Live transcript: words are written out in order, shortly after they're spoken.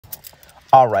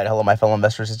All right, hello, my fellow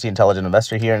investors. It's the Intelligent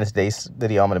Investor here. In today's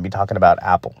video, I'm going to be talking about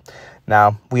Apple.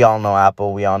 Now, we all know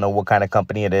Apple. We all know what kind of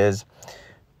company it is.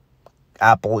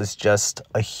 Apple is just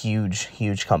a huge,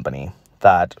 huge company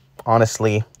that,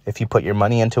 honestly, if you put your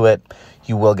money into it,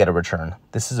 you will get a return.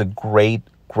 This is a great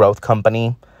growth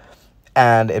company,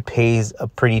 and it pays a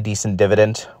pretty decent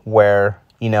dividend where,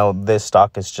 this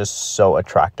stock is just so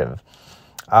attractive.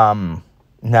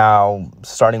 Now,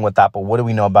 starting with Apple, what do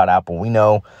we know about Apple? We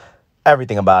know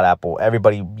everything about Apple.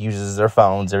 Everybody uses their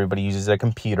phones. Everybody uses their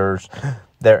computers,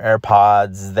 their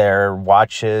AirPods, their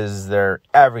watches, their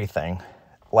everything.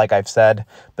 Like I've said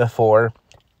before,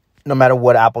 no matter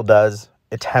what Apple does,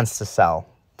 it tends to sell.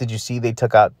 Did you see they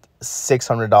took out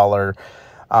 $600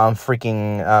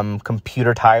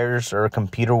 computer tires or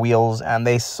computer wheels, and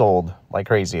they sold like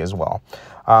crazy as well.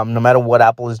 No matter what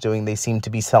Apple is doing, they seem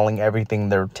to be selling everything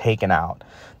they're taking out.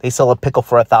 They sell a pickle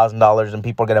for $1,000 and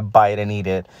people are going to buy it and eat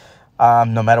it.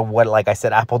 No matter what, like I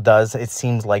said, Apple does, it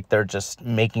seems like they're just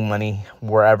making money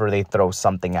wherever they throw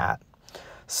something at.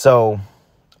 So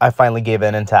I finally gave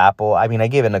in into Apple. I mean, I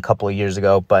gave in a couple of years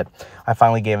ago, but I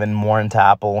finally gave in more into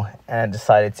Apple and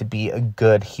decided to be a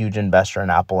good, huge investor in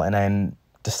Apple. And then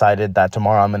decided that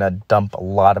tomorrow I'm going to dump a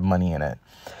lot of money in it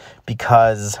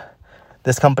because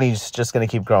this company is just going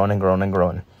to keep growing and growing and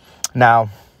growing.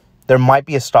 Now, there might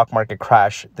be a stock market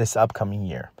crash this upcoming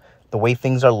year. The way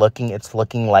things are looking, it's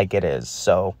looking like it is.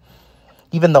 So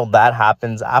even though that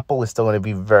happens, Apple is still going to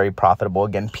be very profitable.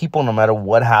 Again, people, no matter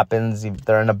what happens, if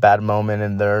they're in a bad moment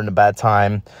and they're in a bad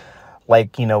time,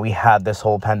 like, we had this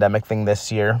whole pandemic thing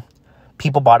this year,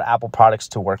 people bought Apple products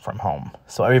to work from home.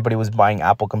 So everybody was buying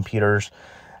Apple computers.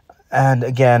 And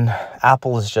again,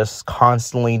 Apple is just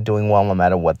constantly doing well no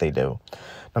matter what they do.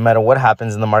 No matter what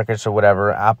happens in the markets or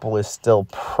whatever, Apple is still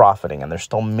profiting and they're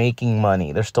still making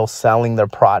money. They're still selling their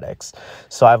products.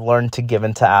 So I've learned to give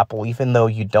into Apple, even though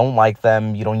you don't like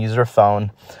them, you don't use their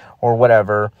phone or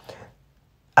whatever.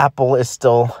 Apple is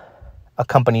still a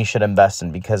company you should invest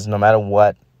in because no matter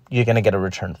what, you're going to get a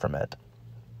return from it.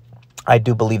 I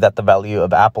do believe that the value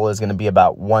of Apple is going to be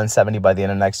about 170 by the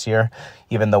end of next year,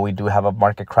 even though we do have a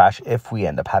market crash if we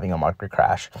end up having a market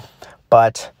crash.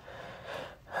 But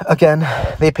again,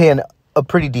 they pay a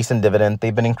pretty decent dividend.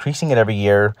 They've been increasing it every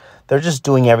year. They're just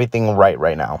doing everything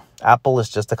right now. Apple is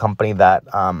just a company that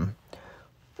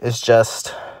is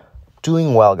just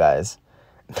doing well, guys.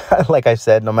 Like I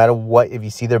said, no matter what, if you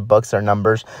see their books, their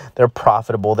numbers, they're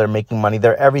profitable, they're making money,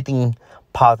 they're everything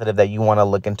positive that you want to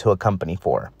look into a company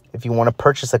for. If you want to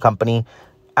purchase a company,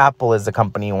 Apple is the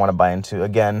company you want to buy into.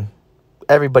 Again,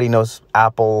 everybody knows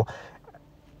Apple.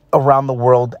 Around the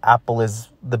world, Apple is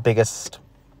the biggest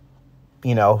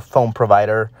phone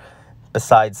provider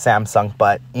besides Samsung,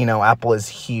 but Apple is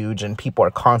huge and people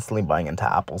are constantly buying into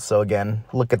Apple. So again,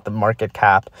 look at the market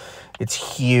cap.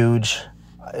 It's huge.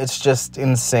 It's just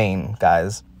insane,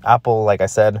 guys. Apple, like I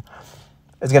said,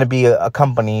 is going to be a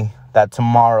company that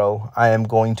tomorrow I am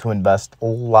going to invest a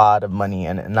lot of money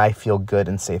in, and I feel good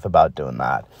and safe about doing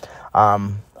that.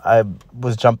 I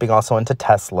was jumping also into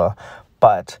Tesla,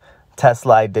 but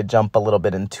Tesla I did jump a little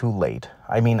bit in too late.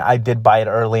 I mean, I did buy it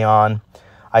early on.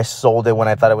 I sold it when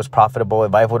I thought it was profitable.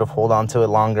 If I would have held on to it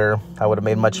longer, I would have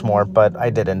made much more, but I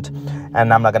didn't.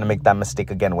 And I'm not going to make that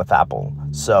mistake again with Apple.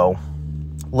 So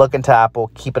look into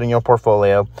Apple, keep it in your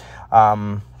portfolio,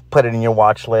 put it in your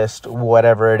watch list,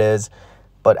 whatever it is.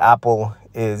 But Apple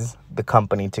is the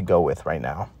company to go with right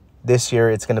now. This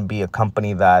year, it's going to be a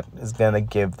company that is going to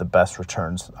give the best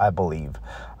returns, I believe.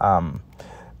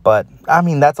 But I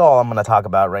mean, that's all I'm going to talk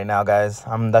about right now, guys.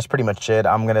 That's pretty much it.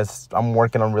 I'm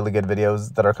working on really good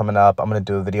videos that are coming up. I'm going to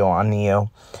do a video on NIO,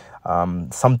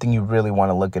 something you really want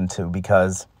to look into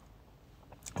because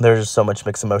there's so much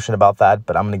mixed emotion about that.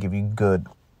 But I'm going to give you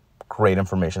great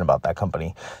information about that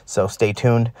company. So stay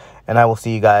tuned, and I will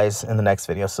see you guys in the next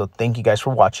video. So thank you guys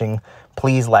for watching.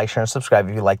 Please like, share, and subscribe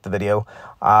if you liked the video.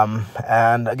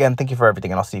 And again, thank you for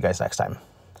everything, and I'll see you guys next time.